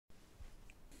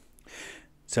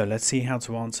So let's see how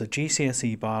to answer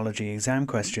GCSE Biology exam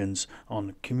questions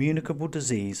on communicable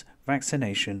disease,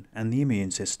 vaccination and the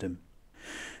immune system.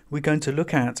 We're going to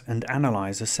look at and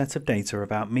analyse a set of data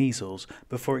about measles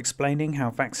before explaining how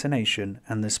vaccination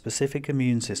and the specific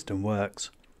immune system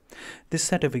works. This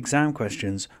set of exam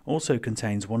questions also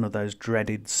contains one of those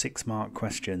dreaded 6-mark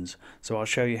questions, so I'll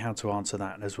show you how to answer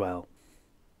that as well.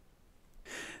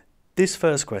 This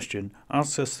first question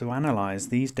asks us to analyse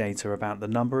these data about the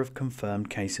number of confirmed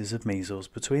cases of measles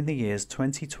between the years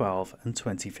 2012 and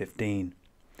 2015.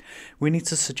 We need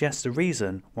to suggest a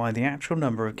reason why the actual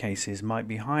number of cases might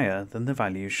be higher than the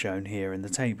values shown here in the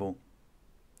table.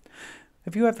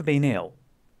 Have you ever been ill?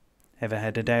 Ever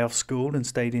had a day off school and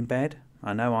stayed in bed?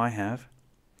 I know I have.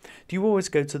 Do you always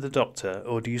go to the doctor,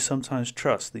 or do you sometimes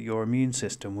trust that your immune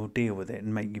system will deal with it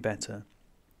and make you better?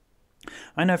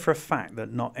 I know for a fact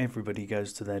that not everybody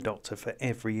goes to their doctor for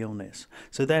every illness,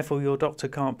 so therefore your doctor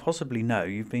can't possibly know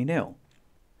you've been ill.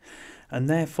 And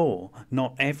therefore,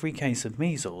 not every case of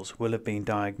measles will have been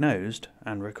diagnosed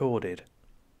and recorded.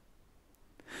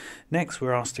 Next,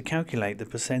 we're asked to calculate the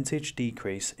percentage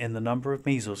decrease in the number of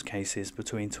measles cases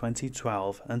between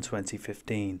 2012 and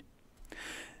 2015.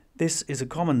 This is a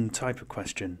common type of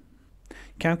question.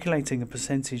 Calculating a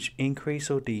percentage increase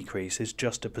or decrease is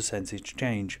just a percentage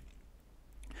change.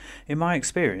 In my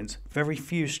experience, very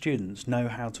few students know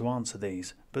how to answer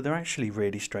these, but they're actually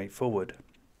really straightforward.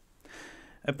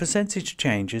 A percentage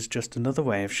change is just another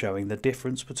way of showing the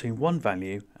difference between one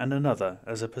value and another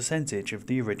as a percentage of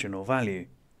the original value.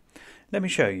 Let me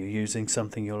show you using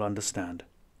something you'll understand.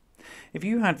 If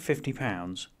you had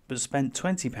 £50 but spent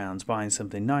 £20 buying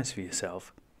something nice for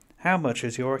yourself, how much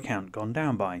has your account gone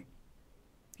down by?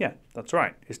 Yeah, that's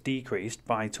right, it's decreased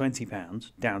by £20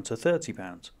 down to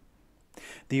 £30.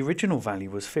 The original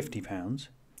value was £50,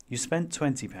 you spent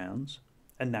 £20,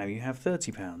 and now you have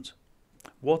 £30.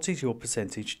 What is your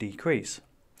percentage decrease?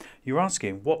 You're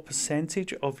asking what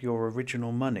percentage of your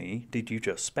original money did you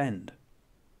just spend?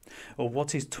 Or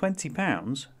what is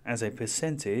 £20 as a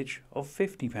percentage of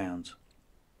 £50?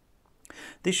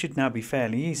 This should now be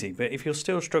fairly easy, but if you're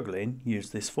still struggling,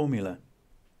 use this formula.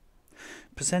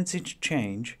 Percentage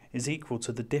change is equal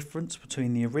to the difference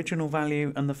between the original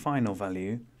value and the final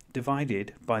value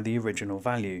divided by the original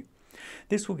value.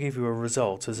 This will give you a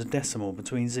result as a decimal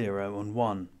between 0 and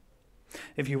 1.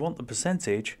 If you want the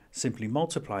percentage, simply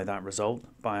multiply that result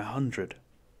by 100.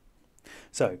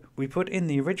 So, we put in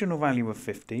the original value of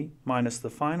 50 minus the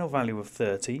final value of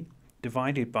 30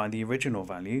 divided by the original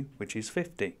value, which is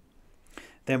 50.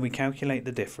 Then we calculate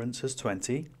the difference as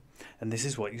 20, and this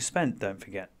is what you spent, don't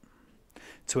forget.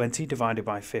 20 divided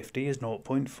by 50 is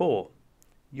 0.4.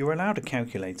 You're allowed a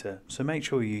calculator, so make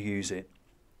sure you use it.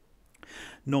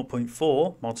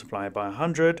 0.4 multiplied by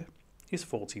 100 is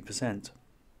 40%.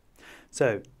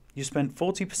 So, you spent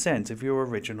 40% of your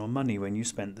original money when you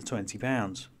spent the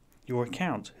 £20. Your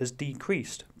account has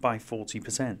decreased by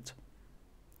 40%.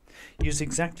 Use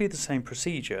exactly the same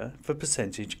procedure for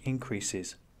percentage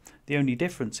increases. The only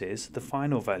difference is the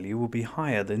final value will be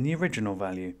higher than the original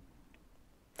value.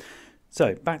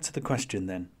 So, back to the question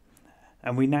then.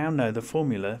 And we now know the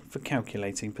formula for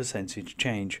calculating percentage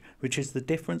change, which is the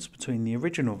difference between the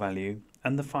original value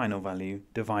and the final value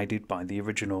divided by the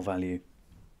original value.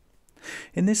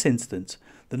 In this instance,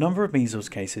 the number of measles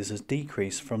cases has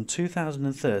decreased from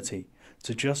 2030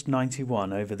 to just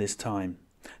 91 over this time.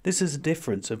 This is a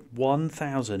difference of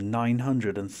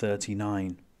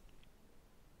 1,939.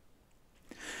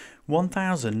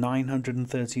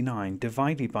 1,939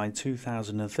 divided by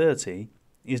 2030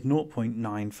 is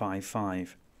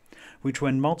 0.955, which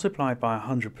when multiplied by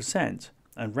 100%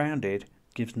 and rounded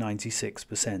gives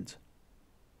 96%.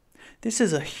 This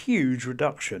is a huge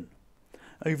reduction.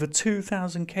 Over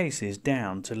 2,000 cases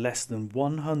down to less than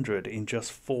 100 in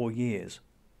just 4 years.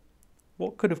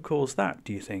 What could have caused that,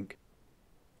 do you think?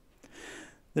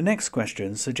 The next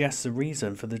question suggests the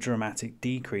reason for the dramatic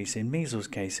decrease in measles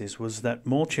cases was that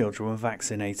more children were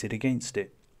vaccinated against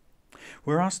it.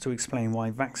 We're asked to explain why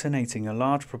vaccinating a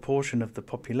large proportion of the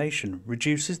population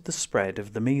reduces the spread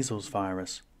of the measles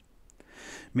virus.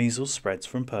 Measles spreads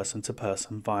from person to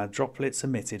person via droplets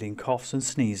emitted in coughs and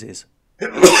sneezes.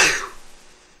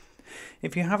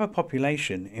 If you have a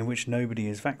population in which nobody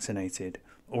is vaccinated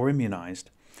or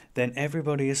immunized, then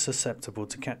everybody is susceptible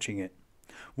to catching it.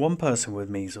 One person with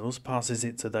measles passes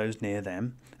it to those near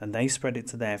them, and they spread it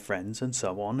to their friends, and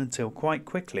so on until quite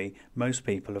quickly most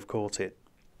people have caught it.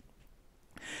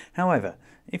 However,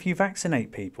 if you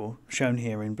vaccinate people, shown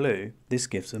here in blue, this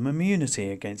gives them immunity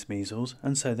against measles,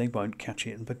 and so they won't catch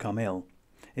it and become ill.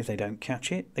 If they don't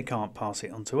catch it, they can't pass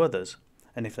it on to others,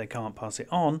 and if they can't pass it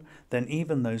on, then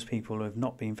even those people who have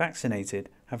not been vaccinated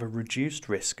have a reduced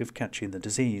risk of catching the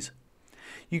disease.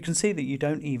 You can see that you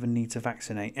don't even need to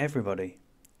vaccinate everybody,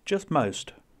 just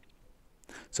most.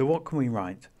 So what can we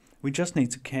write? We just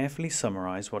need to carefully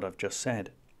summarise what I've just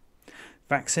said.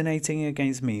 Vaccinating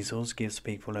against measles gives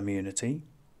people immunity,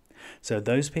 so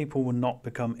those people will not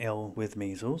become ill with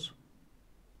measles.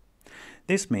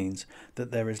 This means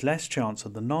that there is less chance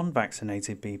of the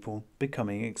non-vaccinated people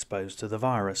becoming exposed to the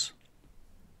virus.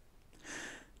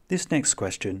 This next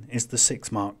question is the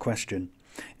 6-mark question.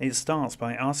 It starts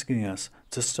by asking us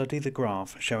to study the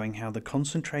graph showing how the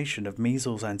concentration of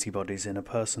measles antibodies in a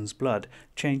person's blood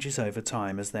changes over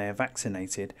time as they are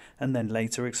vaccinated and then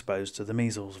later exposed to the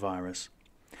measles virus.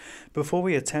 Before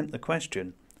we attempt the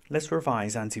question, let's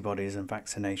revise antibodies and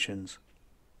vaccinations.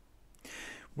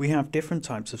 We have different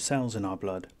types of cells in our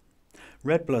blood.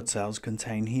 Red blood cells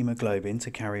contain hemoglobin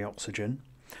to carry oxygen,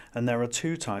 and there are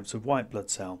 2 types of white blood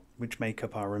cell, which make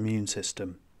up our immune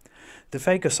system. The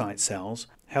phagocyte cells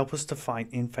help us to fight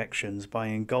infections by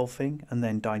engulfing and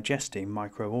then digesting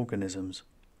microorganisms.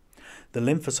 The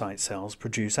lymphocyte cells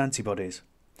produce antibodies.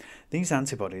 These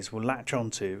antibodies will latch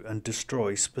onto and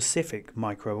destroy specific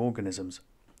microorganisms.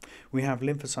 We have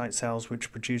lymphocyte cells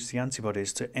which produce the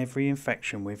antibodies to every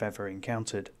infection we've ever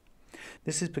encountered.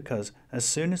 This is because as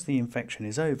soon as the infection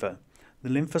is over, the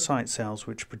lymphocyte cells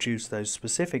which produce those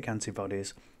specific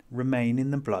antibodies remain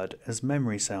in the blood as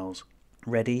memory cells,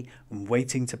 ready and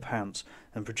waiting to pounce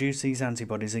and produce these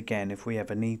antibodies again if we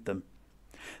ever need them.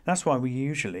 That's why we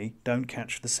usually don't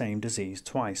catch the same disease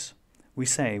twice. We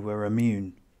say we're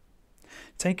immune.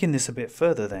 Taking this a bit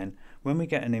further then, when we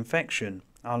get an infection,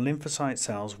 our lymphocyte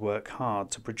cells work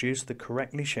hard to produce the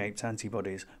correctly shaped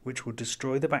antibodies which will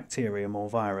destroy the bacterium or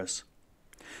virus.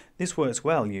 This works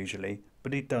well usually,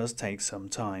 but it does take some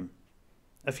time.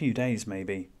 A few days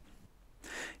maybe.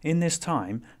 In this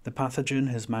time, the pathogen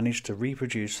has managed to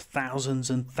reproduce thousands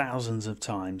and thousands of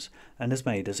times and has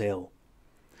made us ill.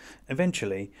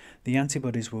 Eventually, the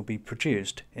antibodies will be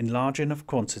produced in large enough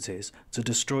quantities to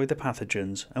destroy the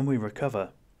pathogens and we recover.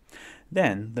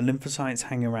 Then the lymphocytes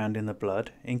hang around in the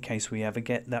blood in case we ever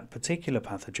get that particular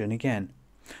pathogen again.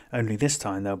 Only this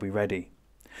time they'll be ready.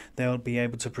 They'll be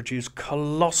able to produce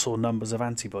colossal numbers of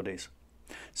antibodies,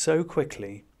 so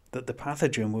quickly that the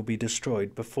pathogen will be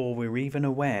destroyed before we're even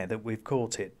aware that we've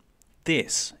caught it.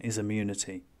 This is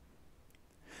immunity.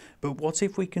 But what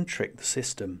if we can trick the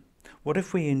system? What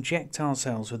if we inject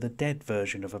ourselves with a dead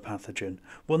version of a pathogen,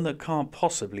 one that can't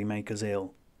possibly make us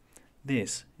ill?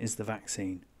 This is the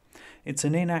vaccine. It's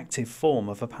an inactive form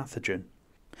of a pathogen.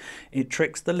 It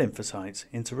tricks the lymphocytes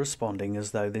into responding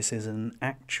as though this is an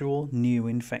actual new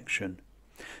infection.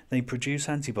 They produce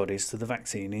antibodies to the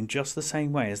vaccine in just the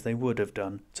same way as they would have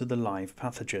done to the live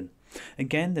pathogen.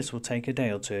 Again, this will take a day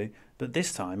or two, but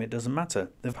this time it doesn't matter.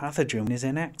 The pathogen is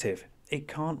inactive. It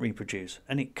can't reproduce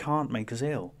and it can't make us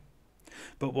ill.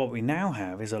 But what we now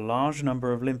have is a large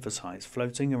number of lymphocytes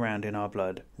floating around in our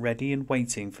blood, ready and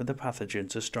waiting for the pathogen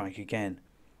to strike again.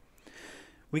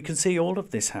 We can see all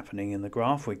of this happening in the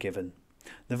graph we're given.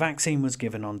 The vaccine was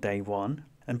given on day 1,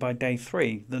 and by day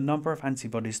 3 the number of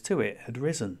antibodies to it had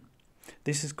risen.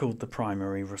 This is called the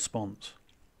primary response.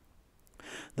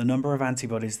 The number of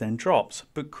antibodies then drops,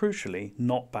 but crucially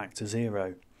not back to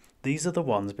 0. These are the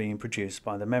ones being produced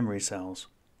by the memory cells.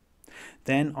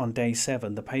 Then on day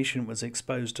 7 the patient was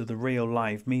exposed to the real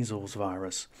live measles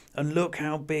virus, and look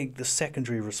how big the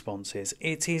secondary response is.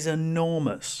 It is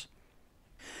enormous.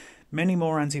 Many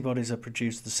more antibodies are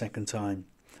produced the second time.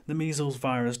 The measles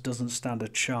virus doesn't stand a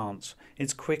chance.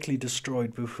 It's quickly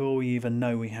destroyed before we even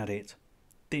know we had it.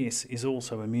 This is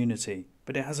also immunity,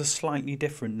 but it has a slightly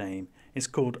different name. It's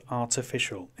called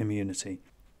artificial immunity.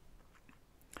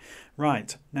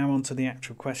 Right, now on to the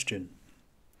actual question.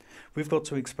 We've got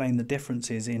to explain the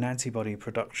differences in antibody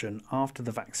production after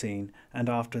the vaccine and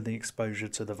after the exposure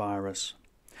to the virus.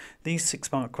 These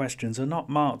 6-mark questions are not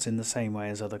marked in the same way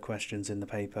as other questions in the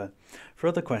paper. For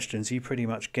other questions, you pretty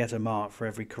much get a mark for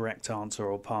every correct answer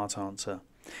or part answer.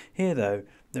 Here, though,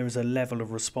 there is a level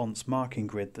of response marking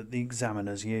grid that the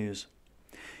examiners use.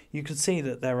 You can see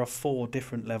that there are 4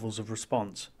 different levels of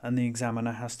response, and the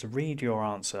examiner has to read your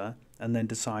answer and then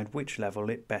decide which level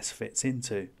it best fits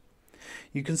into.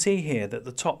 You can see here that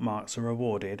the top marks are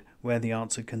awarded where the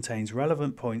answer contains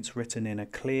relevant points written in a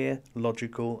clear,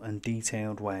 logical and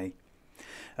detailed way.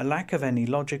 A lack of any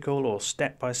logical or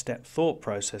step-by-step thought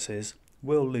processes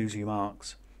will lose you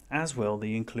marks, as will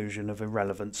the inclusion of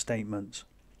irrelevant statements.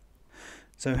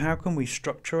 So how can we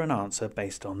structure an answer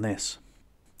based on this?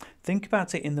 Think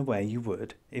about it in the way you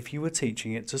would if you were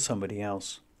teaching it to somebody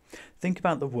else. Think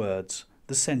about the words,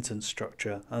 the sentence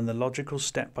structure and the logical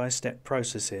step-by-step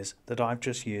processes that I've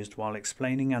just used while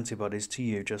explaining antibodies to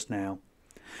you just now.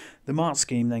 The mark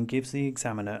scheme then gives the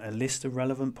examiner a list of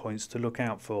relevant points to look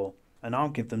out for, and I'll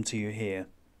give them to you here.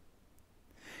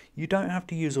 You don't have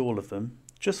to use all of them,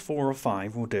 just 4 or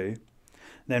 5 will do.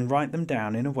 Then write them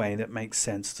down in a way that makes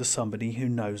sense to somebody who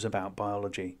knows about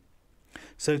biology.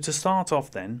 So to start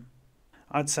off then,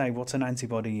 I'd say what an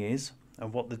antibody is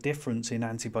and what the difference in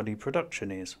antibody production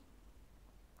is.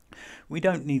 We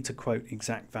don't need to quote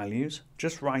exact values,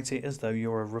 just write it as though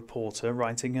you're a reporter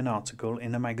writing an article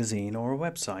in a magazine or a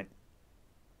website.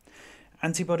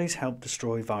 Antibodies help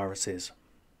destroy viruses.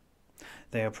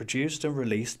 They are produced and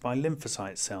released by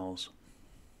lymphocyte cells.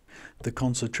 The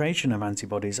concentration of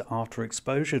antibodies after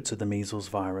exposure to the measles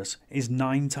virus is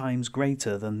 9 times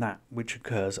greater than that which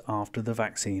occurs after the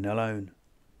vaccine alone.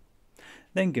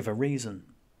 Then give a reason.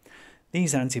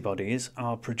 These antibodies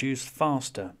are produced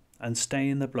faster and stay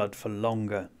in the blood for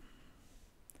longer.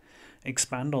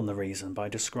 Expand on the reason by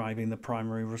describing the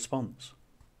primary response.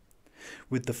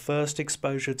 With the first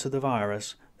exposure to the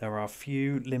virus, there are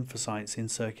few lymphocytes in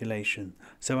circulation,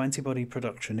 so antibody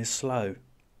production is slow.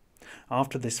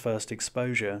 After this first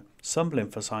exposure, some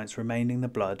lymphocytes remain in the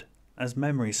blood as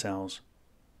memory cells.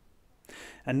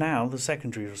 And now the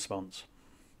secondary response.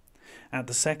 At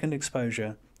the second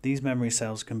exposure, these memory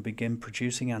cells can begin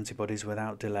producing antibodies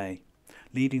without delay,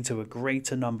 leading to a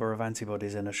greater number of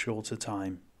antibodies in a shorter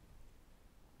time.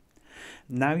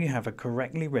 Now you have a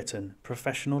correctly written,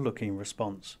 professional-looking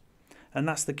response. And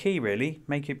that's the key really,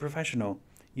 make it professional.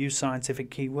 Use scientific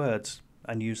keywords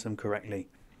and use them correctly.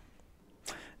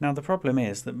 Now the problem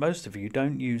is that most of you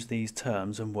don't use these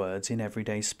terms and words in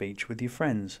everyday speech with your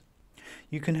friends.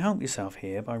 You can help yourself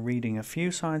here by reading a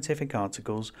few scientific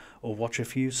articles or watch a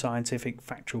few scientific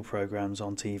factual programs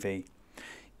on TV.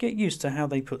 Get used to how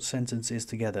they put sentences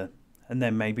together, and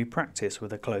then maybe practice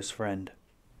with a close friend.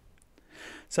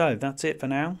 So that's it for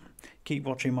now. Keep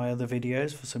watching my other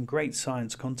videos for some great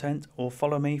science content, or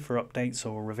follow me for updates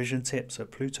or revision tips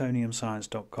at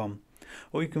plutoniumscience.com,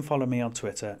 or you can follow me on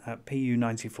Twitter at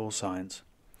PU94Science.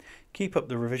 Keep up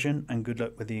the revision and good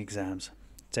luck with the exams.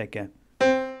 Take care.